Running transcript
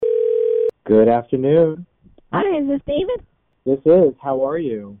Good afternoon. Hi, is this David? This is. How are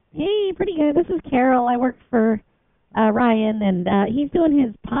you? Hey, pretty good. This is Carol. I work for Ryan, and he's doing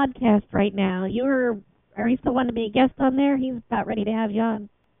his podcast right now. Are you still want to be a guest on there? He's about ready to have you on.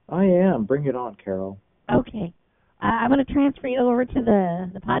 I am. Bring it on, Carol. Okay. I'm going to transfer you over to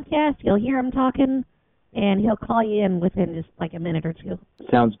the podcast. You'll hear him talking, and he'll call you in within just like a minute or two.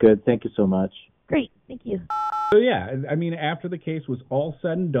 Sounds good. Thank you so much. Great. Thank you. So, yeah, I mean, after the case was all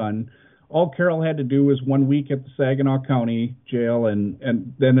said and done, all Carol had to do was 1 week at the Saginaw County Jail, and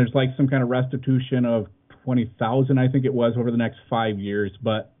then there's like some kind of restitution of $20,000, I think it was, over the next 5 years.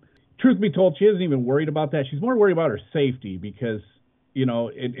 But truth be told, she isn't even worried about that. She's more worried about her safety because, you know,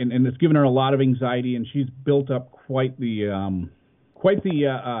 and it's given her a lot of anxiety, and she's built up quite the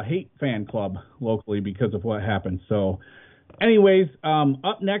hate fan club locally because of what happened. So, anyways,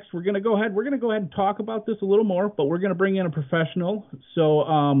 up next, we're going to go ahead and talk about this a little more, but we're going to bring in a professional. So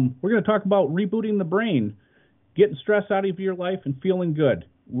we're going to talk about rebooting the brain, getting stress out of your life and feeling good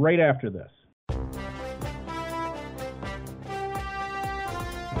right after this.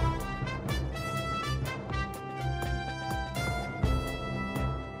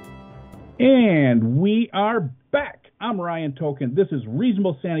 And we are back. I'm Ryan Token. This is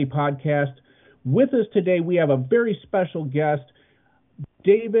Reasonable Sanity Podcast. With us today, we have a very special guest,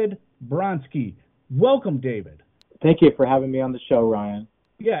 David Bronski. Welcome, David. Thank you for having me on the show, Ryan.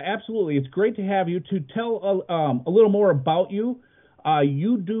 Yeah, absolutely. It's great to have you. To tell a little more about you,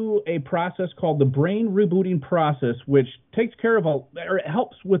 you do a process called the brain rebooting process, which takes care of it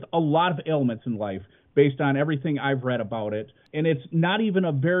helps with a lot of ailments in life based on everything I've read about it. And it's not even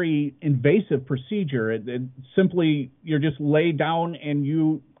a very invasive procedure. It simply, you're just lay down and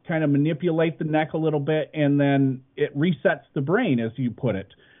you kind of manipulate the neck a little bit, and then it resets the brain, as you put it.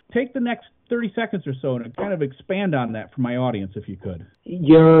 Take the next 30 seconds or so and kind of expand on that for my audience, if you could.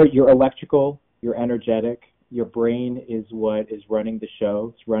 You're electrical, you're energetic. Your brain is what is running the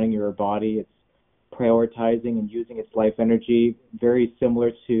show. It's running your body. It's prioritizing and using its life energy, very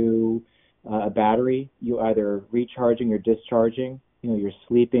similar to a battery. You either recharging or discharging. You know, you're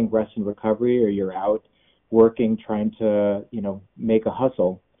sleeping, rest and recovery, or you're out working, trying to, make a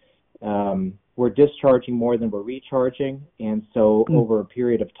hustle. We're discharging more than we're recharging, and so over a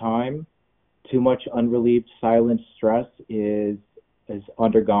period of time, too much unrelieved silent stress is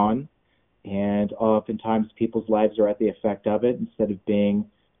undergone, and oftentimes people's lives are at the effect of it instead of being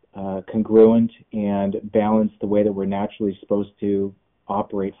congruent and balanced the way that we're naturally supposed to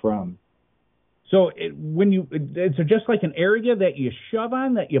operate from. So is there just like an area that you shove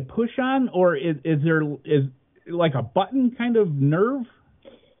on, that you push on, or is there like a button kind of nerve?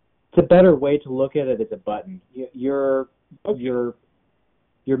 It's a better way to look at it as a button. Your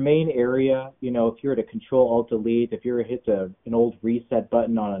main area, if you're to Control-Alt-Delete, if you're to hit an old reset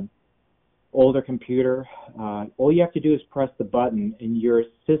button on an older computer, all you have to do is press the button, and your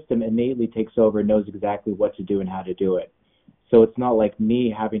system innately takes over and knows exactly what to do and how to do it. So it's not like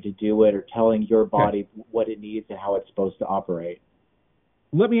me having to do it or telling your body what it needs and how it's supposed to operate.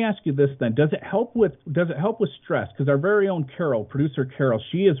 Let me ask you this then. Does it help with stress? Because our very own producer Carol,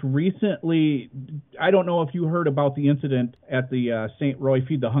 she is recently, I don't know if you heard about the incident at the St. Roy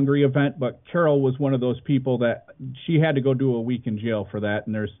Feed the Hungry event, but Carol was one of those people that she had to go do a week in jail for that.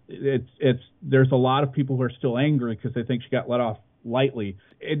 And there's a lot of people who are still angry because they think she got let off lightly.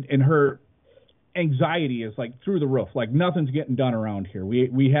 And her anxiety is like through the roof. Like nothing's getting done around here.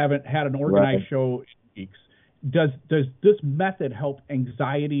 We haven't had an organized show in weeks. Does this method help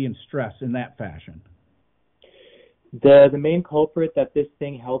anxiety and stress in that fashion? The main culprit that this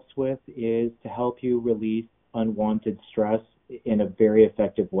thing helps with is to help you release unwanted stress in a very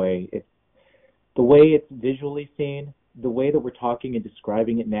effective way. It's the way it's visually seen, the way that we're talking and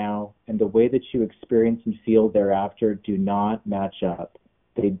describing it now, and the way that you experience and feel thereafter do not match up.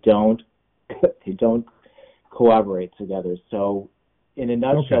 They don't collaborate together. So in a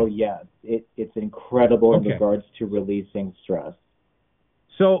nutshell, yes, it's incredible in regards to releasing stress.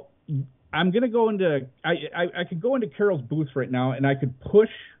 So I'm going to go into, I could go into Carol's booth right now and I could push.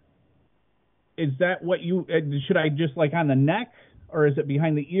 Is that what should I just like on the neck, or is it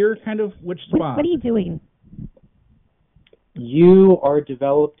behind the ear, kind of, which spot? What are you doing? You are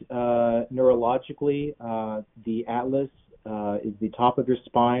developed neurologically. The atlas is the top of your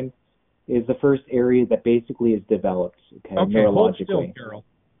spine, is the first area that basically is developed, neurologically. Hold still, Carol.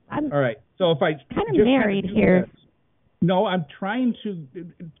 All right, so if I kind of married here. This. No, I'm trying to,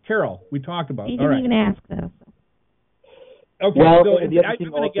 Carol, we talked about it. You didn't even ask, though. Okay, well, so I'm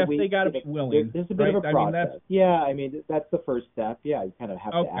going to guess they got to be willing. There's a bit of a process. That's the first step. Yeah, you kind of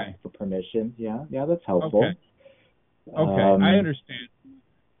have to ask for permission. Yeah, that's helpful. Okay, I understand.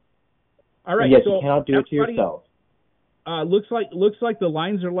 All right. And yes, so you cannot do it to yourself. Looks like the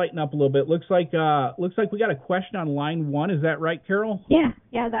lines are lighting up a little bit. Looks like we got a question on line 1. Is that right, Carol? Yeah,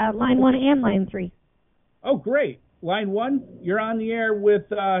 the line 1 and line 3. Oh, great. Line 1, you're on the air with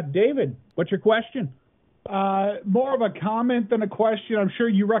David. What's your question? More of a comment than a question. I'm sure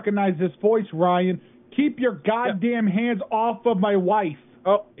you recognize this voice, Ryan. Keep your goddamn hands off of my wife.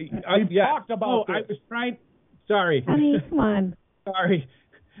 Oh, We've talked about this. I was trying. Sorry. Honey, come on. Sorry.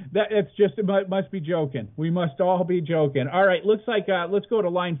 It's just, it must be joking. We must all be joking. All right, looks like, let's go to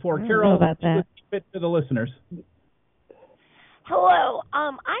line 4. Carol, about that. let's keep it to the listeners. Hello. I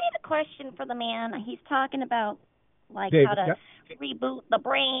had a question for the man. He's talking about, like, David, how to reboot the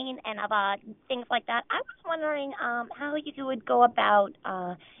brain and about things like that. I was wondering how you would go about,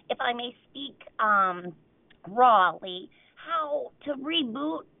 if I may speak rawly, how to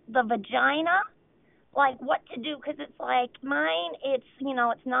reboot the vagina. Like what to do, because it's like mine, it's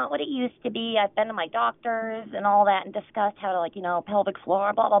not what it used to be. I've been to my doctors and all that and discussed how to, like, pelvic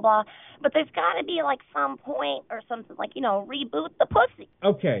floor, blah, blah, blah. But there's got to be, like, some point or something, like, reboot the pussy.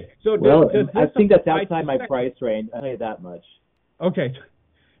 Okay. So I think that's outside my price range. I'll tell you that much. Okay.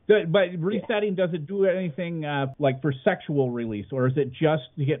 But resetting doesn't do anything like for sexual release, or is it just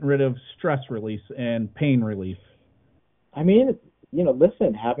getting rid of stress release and pain relief? I mean,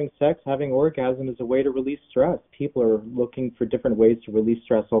 listen, having sex, having orgasm is a way to release stress. People are looking for different ways to release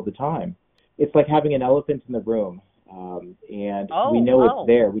stress all the time. It's like having an elephant in the room, and we know it's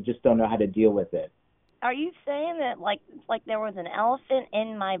there. We just don't know how to deal with it. Are you saying that, like, it's like there was an elephant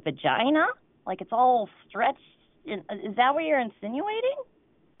in my vagina? Like it's all stretched? Is that what you're insinuating?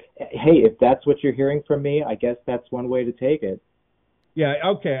 Hey, if that's what you're hearing from me, I guess that's one way to take it. Yeah,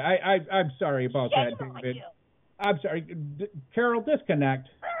 okay. I'm sorry about that, David. I'm sorry. Carol, disconnect.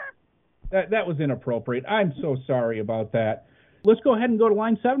 That was inappropriate. I'm so sorry about that. Let's go ahead and go to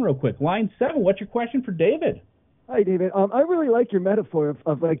line 7 real quick. Line 7, what's your question for David? Hi, David. I really like your metaphor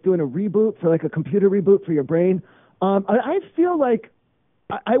of like doing a reboot for like a computer reboot for your brain. I feel like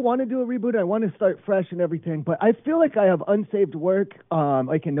I want to do a reboot. I want to start fresh and everything, but I feel like I have unsaved work,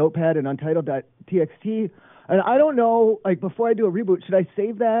 like in Notepad and untitled.txt. And I don't know, like before I do a reboot, should I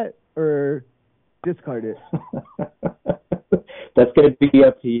save that or discard it? That's going to be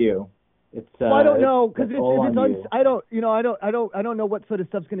up to you. It's well, I don't know, because I don't know what sort of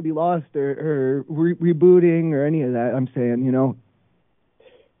stuff's going to be lost or rebooting or any of that. I'm saying,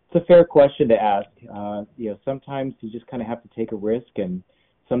 It's a fair question to ask. Sometimes you just kind of have to take a risk, and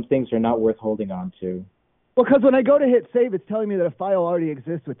some things are not worth holding on to. Well, because when I go to hit save, it's telling me that a file already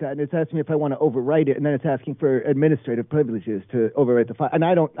exists with that, and it's asking me if I want to overwrite it, and then it's asking for administrative privileges to overwrite the file, and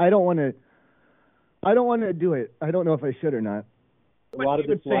I don't want to do it. I don't know if I should or not. A lot of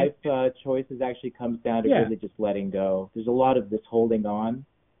this life choices actually comes down to really just letting go. There's a lot of this holding on,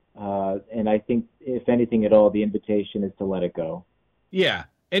 and I think, if anything at all, the invitation is to let it go. Yeah.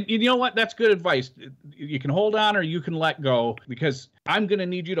 And you know what? That's good advice. You can hold on or you can let go, because I'm going to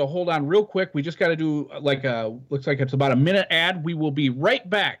need you to hold on real quick. We just got to do looks like it's about a minute ad. We will be right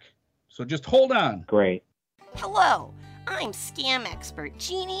back. So just hold on. Great. Hello, I'm scam expert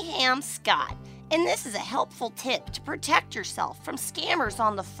Jeannie Ham Scott, and this is a helpful tip to protect yourself from scammers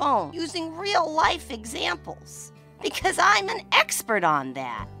on the phone using real-life examples, because I'm an expert on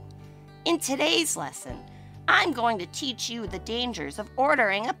that. In today's lesson, I'm going to teach you the dangers of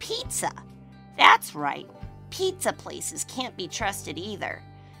ordering a pizza. That's right, pizza places can't be trusted either.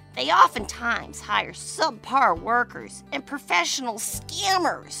 They oftentimes hire subpar workers and professional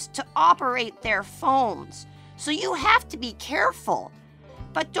scammers to operate their phones, so you have to be careful.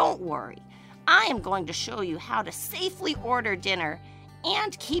 But don't worry, I am going to show you how to safely order dinner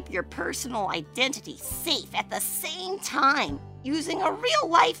and keep your personal identity safe at the same time using a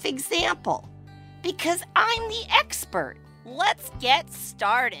real-life example. Because I'm the expert. Let's get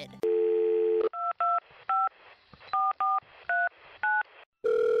started.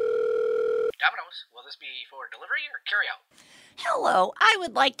 Domino's, will this be for delivery or carryout? Hello, I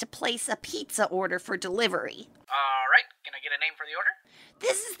would like to place a pizza order for delivery. All right, can I get a name for the order?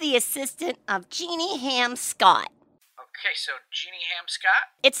 This is the assistant of Jeannie Ham Scott. Okay, so Jeannie Ham Scott?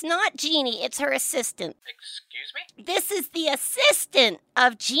 It's not Jeannie, it's her assistant. Excuse me? This is the assistant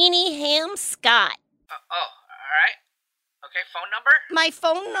of Jeannie Ham Scott. All right. Okay, phone number? My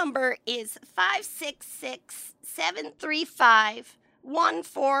phone number is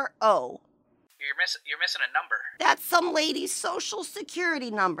 566-735-140. You're missing a number. That's some lady's social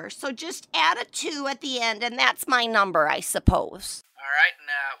security number, so just add a 2 at the end, and that's my number, I suppose. All right, and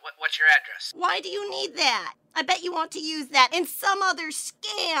what's your address? Why do you need that? I bet you want to use that in some other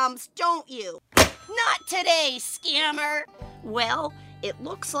scams, don't you? Not today, scammer. Well, It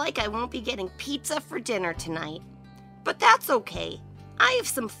looks like I won't be getting pizza for dinner tonight. But that's okay. I have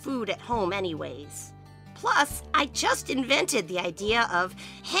some food at home anyways. Plus, I just invented the idea of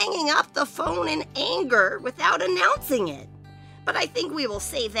hanging up the phone in anger without announcing it. But I think we will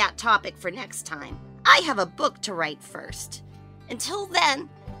save that topic for next time. I have a book to write first. Until then,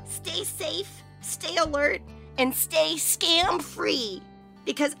 stay safe, stay alert, and stay scam-free,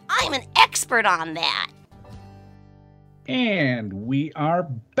 because I'm an expert on that. And we are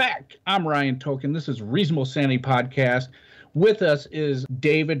back. I'm Ryan Token. This is Reasonable Sanity Podcast. With us is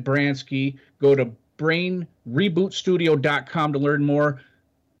David Bransky. Go to brainrebootstudio.com to learn more.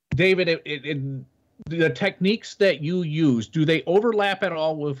 David, the techniques that you use, do they overlap at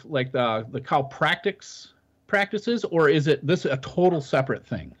all with like the practices, or is this a total separate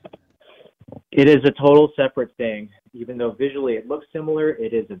thing? It is a total separate thing. Even though visually it looks similar,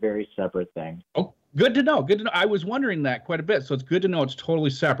 it is a very separate thing. Oh, good to know. Good to know. I was wondering that quite a bit, so it's good to know it's totally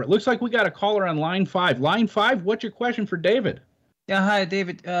separate. Looks like we got a caller on line 5. Line 5, what's your question for David? Yeah, hi,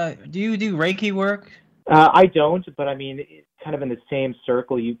 David. Do you do Reiki work? I don't, but I mean, it's kind of in the same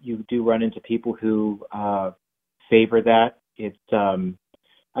circle. You do run into people who favor that. It's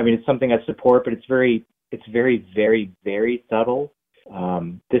it's something I support, but it's very, very, very subtle.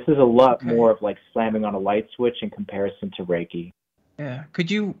 This is a lot more of like slamming on a light switch in comparison to Reiki. Yeah. Could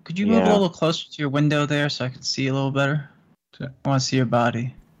you move a little closer to your window there so I can see a little better? I want to see your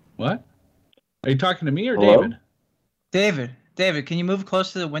body. What? Are you talking to me or Hello? David? David, can you move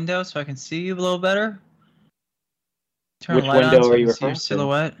close to the window so I can see you a little better? Turn Which the light window on so are I you can see your referring to?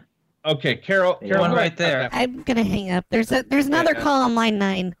 silhouette. Okay, Carol. One right there. I'm gonna hang up. There's another call on line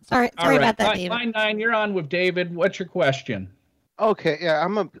 9. Sorry about that, David. Line 9, you're on with David. What's your question? Okay, yeah,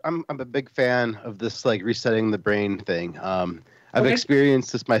 I'm a big fan of this like resetting the brain thing. I've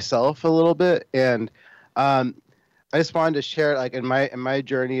experienced this myself a little bit, and I just wanted to share like in my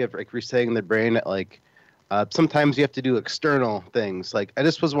journey of like resetting the brain. Like sometimes you have to do external things. Like I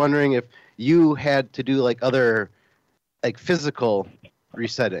just was wondering if you had to do like other like physical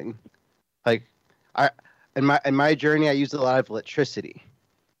resetting. Like in my journey, I used a lot of electricity.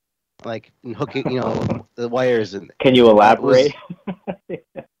 Like hooking, the wires and. Can you elaborate? Well,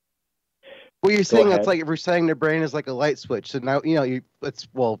 you're saying that's like if we're saying the brain is like a light switch. So now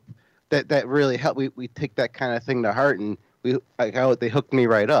that really helped. We take that kind of thing to heart, and they hooked me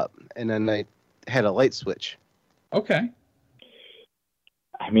right up, and then I had a light switch. Okay.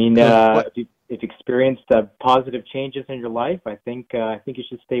 I mean, if you've experienced positive changes in your life, I think you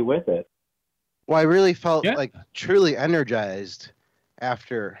should stay with it. Well, I really felt like truly energized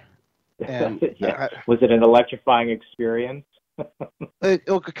after. And was it an electrifying experience? It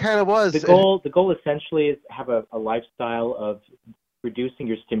kind of was. The goal essentially is to have a lifestyle of reducing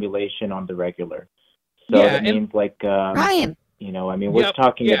your stimulation on the regular. So that means like Ryan. We're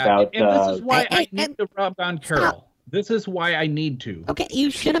talking about. And this is why I need to rub on Carol. Stop. This is why I need to. Okay,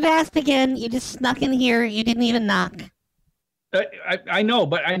 you should have asked again. You just snuck in here. You didn't even knock. I know,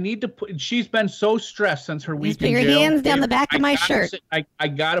 but I need to put. She's been so stressed since her week in jail. Put your hands down the back of my shirt. I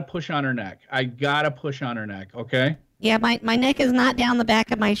gotta push on her neck. Okay. Yeah, my neck is not down the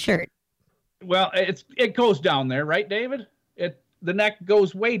back of my shirt. Well, it goes down there, right, David? The neck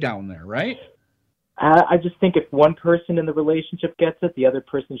goes way down there, right? I just think if one person in the relationship gets it, the other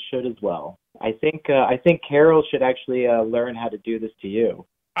person should as well. I think Carol should actually learn how to do this to you.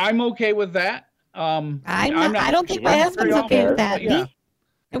 I'm okay with that. I don't think my husband's okay with that. Yeah.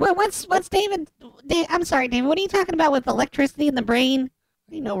 What's David? I'm sorry, David. What are you talking about with electricity in the brain?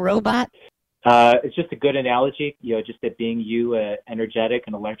 Robot. It's just a good analogy. Just that being you, energetic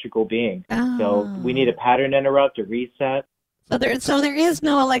and electrical being. Oh. So we need a pattern interrupt, a reset. So there is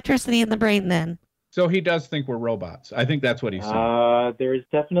no electricity in the brain then. So he does think we're robots. I think that's what he's saying. There's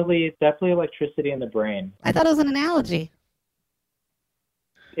definitely electricity in the brain. I thought it was an analogy.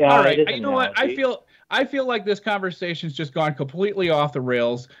 Yeah, all right. You know what? I feel like this conversation's just gone completely off the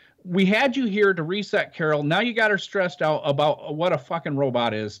rails. We had you here to reset Carol. Now you got her stressed out about what a fucking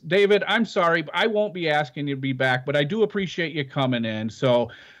robot is. David, I'm sorry, but I won't be asking you to be back, but I do appreciate you coming in. So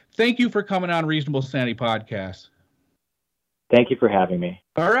thank you for coming on Reasonable Sanity Podcast. Thank you for having me.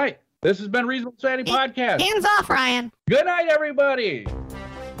 All right. This has been Reasonable Sanity Podcast. Hands off, Ryan. Good night, everybody.